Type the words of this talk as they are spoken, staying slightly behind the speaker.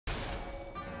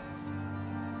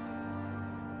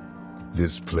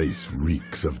This place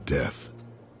reeks of death.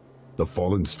 The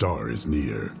fallen star is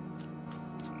near.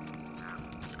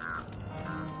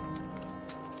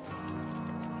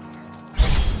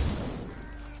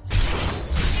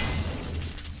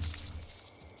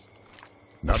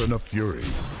 Not enough fury.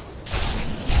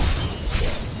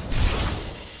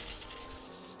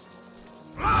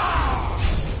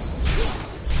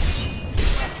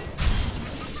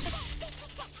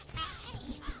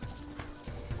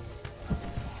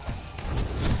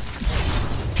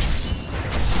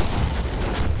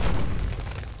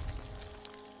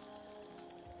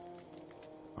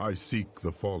 I seek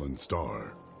the fallen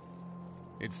star.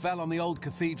 It fell on the old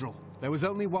cathedral. There was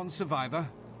only one survivor,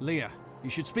 Leah. You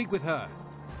should speak with her.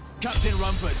 Captain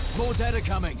Rumford, more dead are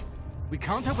coming. We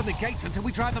can't open the gates until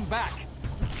we drive them back.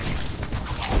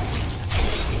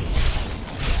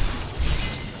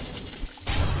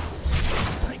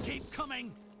 They keep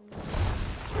coming.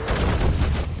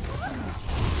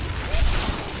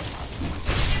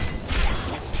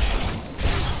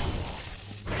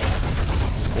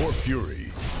 More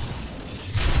fury.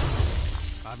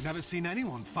 I've never seen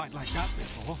anyone fight like that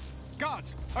before.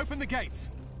 Guards, open the gates.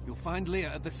 You'll find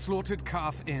Leah at the Slaughtered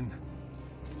Calf Inn.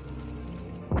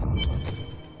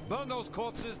 Burn those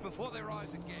corpses before they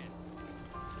rise again.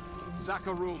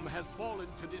 Zakharum has fallen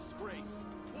to disgrace.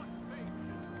 What fate?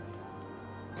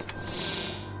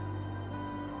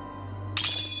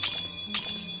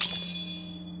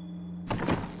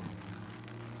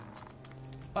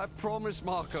 I promised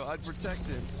Marco I'd protect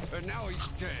him, and now he's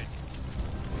dead.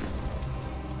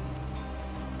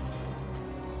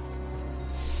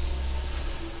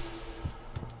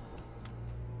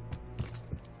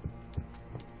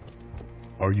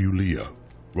 Are you Leah?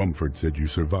 Rumford said you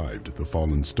survived the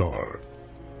fallen star.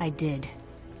 I did,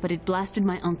 but it blasted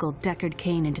my uncle Deckard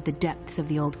Cain into the depths of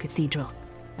the old cathedral.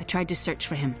 I tried to search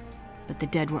for him, but the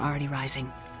dead were already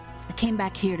rising. I came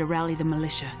back here to rally the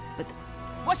militia, but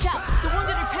Watch out! The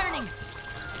wounded are turning!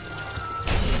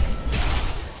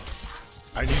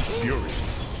 I need fury.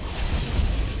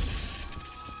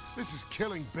 This is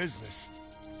killing business.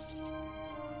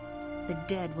 The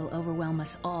dead will overwhelm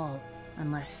us all,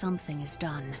 unless something is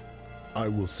done. I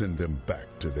will send them back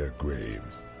to their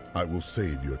graves. I will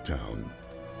save your town.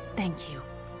 Thank you.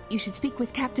 You should speak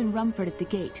with Captain Rumford at the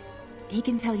gate. He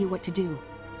can tell you what to do.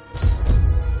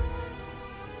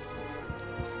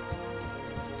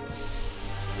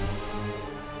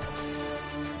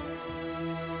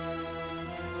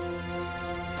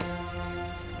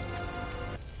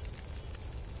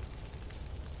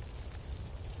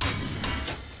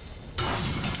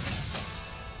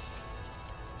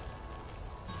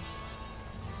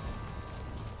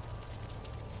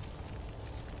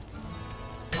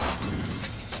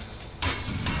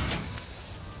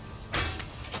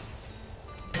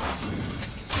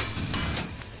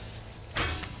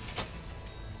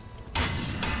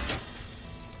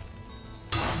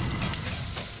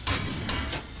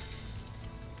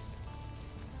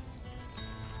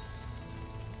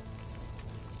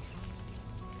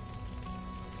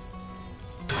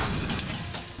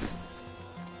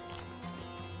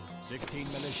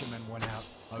 Militiamen went out,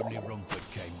 only Rumford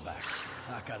came back.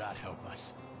 How could that help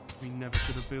us? We never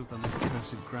should have built on this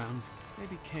cursed ground.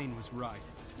 Maybe Cain was right.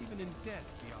 Even in death,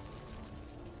 Diablo.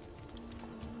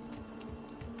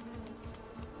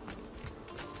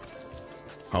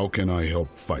 How can I help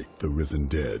fight the risen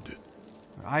dead?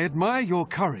 I admire your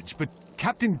courage, but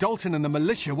Captain Dalton and the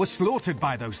militia were slaughtered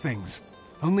by those things.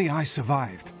 Only I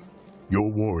survived.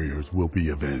 Your warriors will be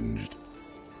avenged.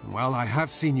 Well, I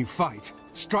have seen you fight.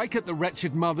 Strike at the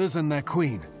wretched mothers and their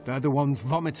queen. They're the ones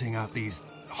vomiting out these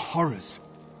horrors.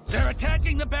 They're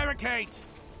attacking the barricades!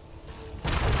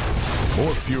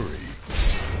 More fury.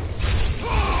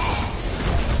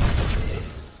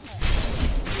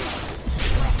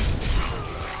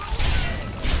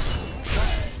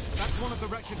 That's one of the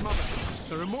wretched mothers.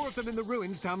 There are more of them in the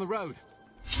ruins down the road.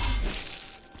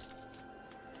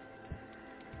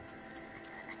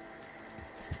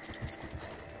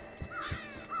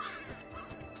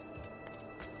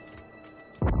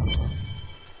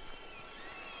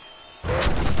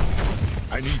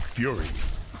 I need fury.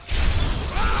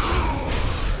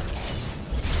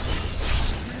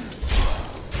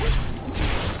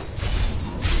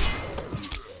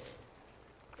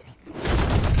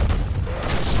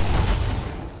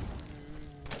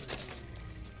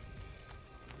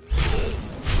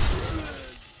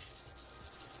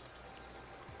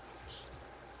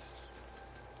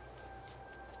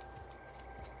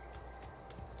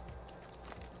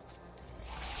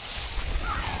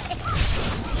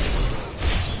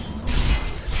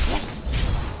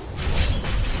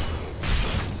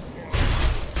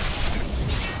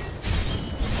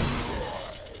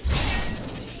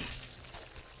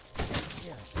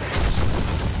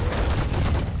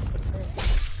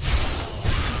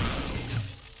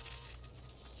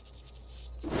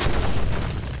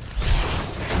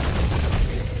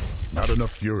 Not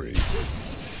enough fury.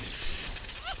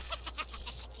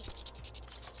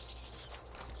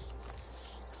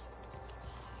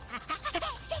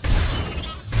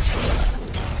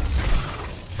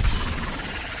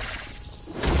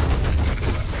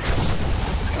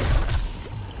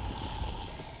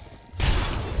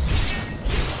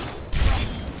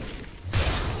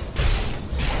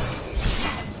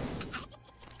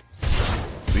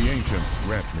 The ancients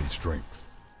grant me strength.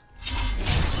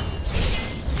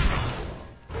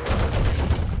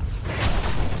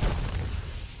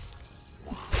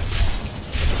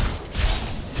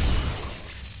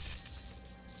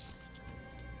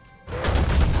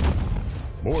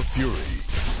 More fury.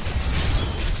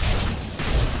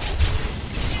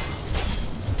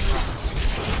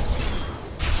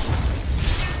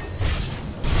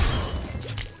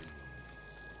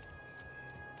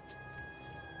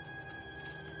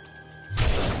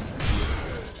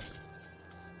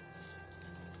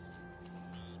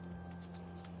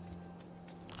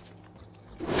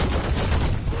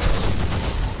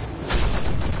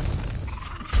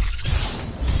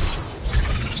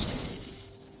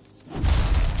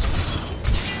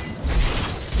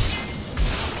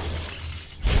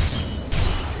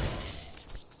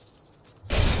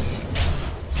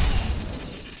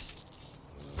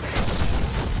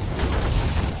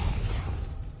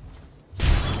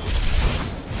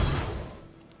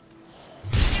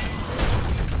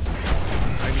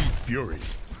 Fury.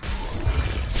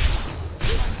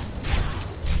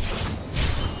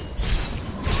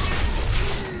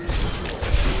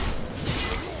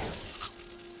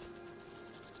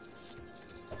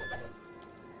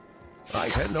 I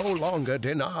can no longer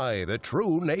deny the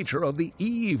true nature of the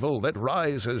evil that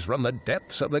rises from the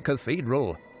depths of the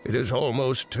cathedral. It is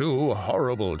almost too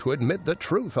horrible to admit the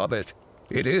truth of it.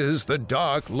 It is the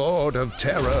Dark Lord of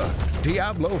Terror,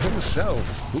 Diablo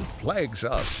himself, who plagues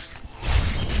us.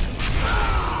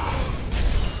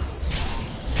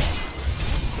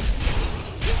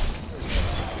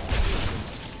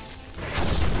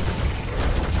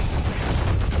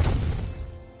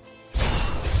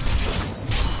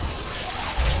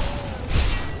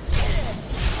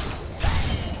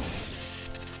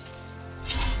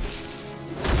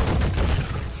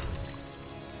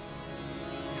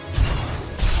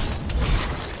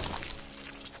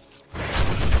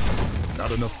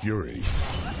 Not enough fury.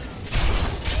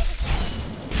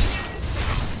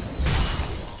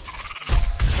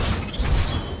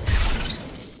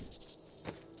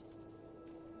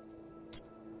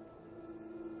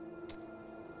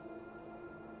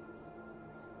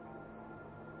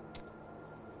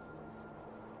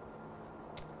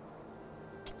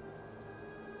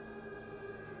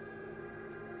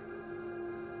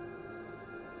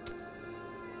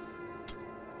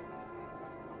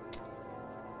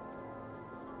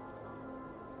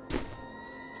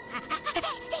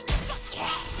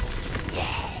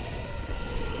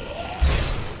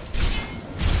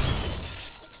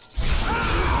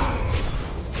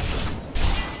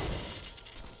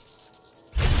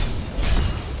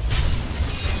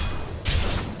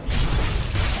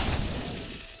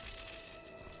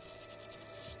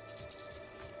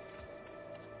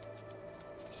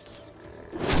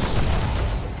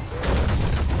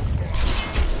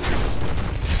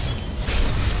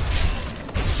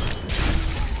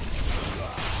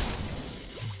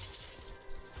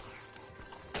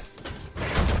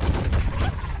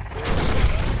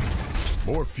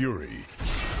 More fury.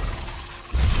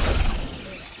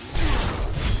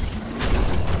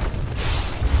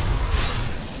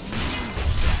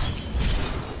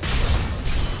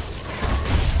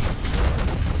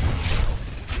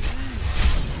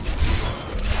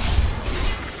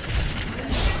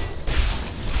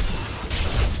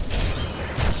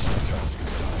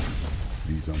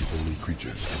 These unholy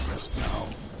creatures can rest now.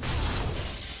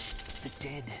 The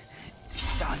dead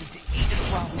started to eat us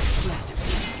while we slept.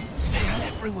 They are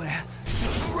everywhere.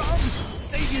 Run!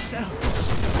 Save yourself!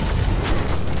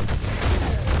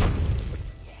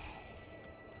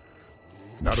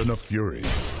 Not enough fury.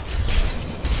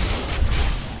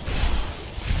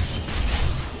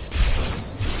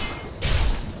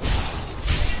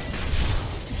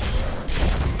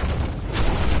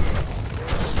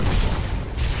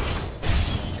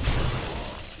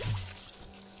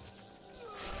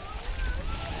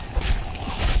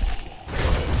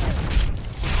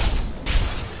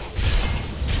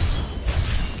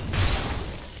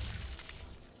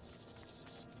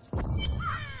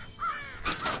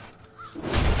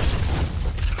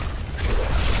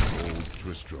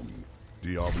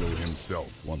 Diablo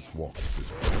himself once walked this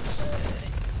place.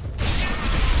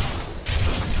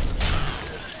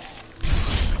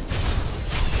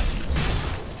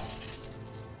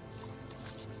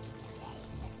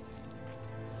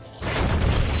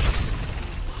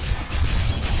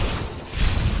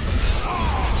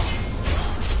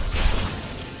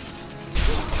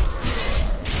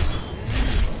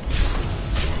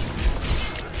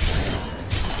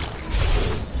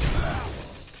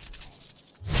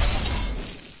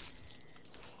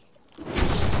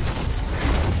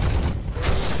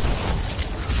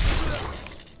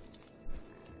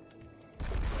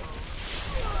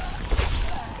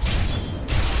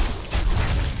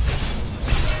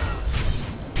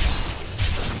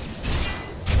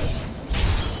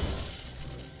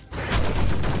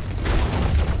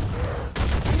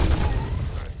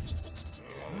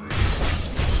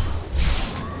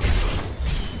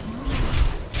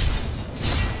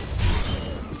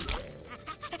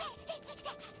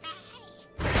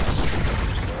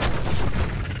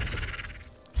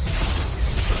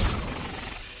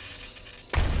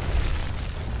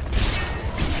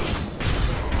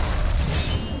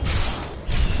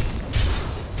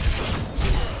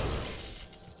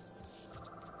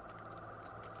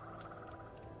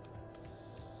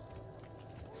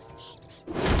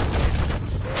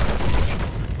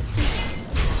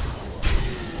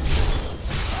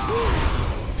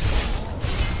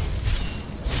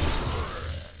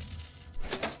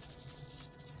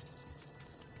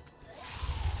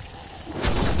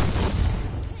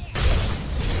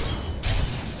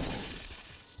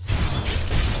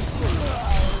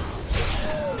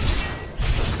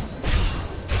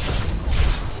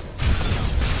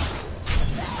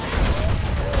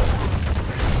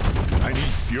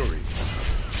 fury.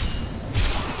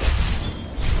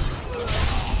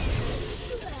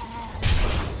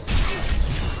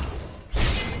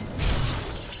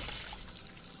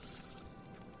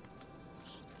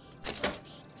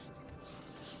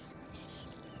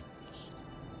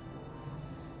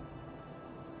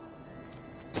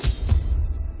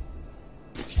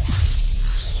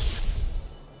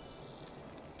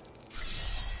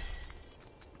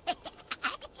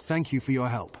 Thank you for your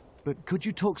help, but could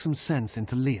you talk some sense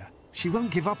into Leah? She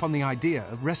won't give up on the idea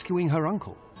of rescuing her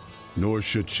uncle. Nor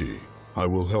should she. I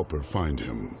will help her find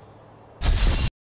him.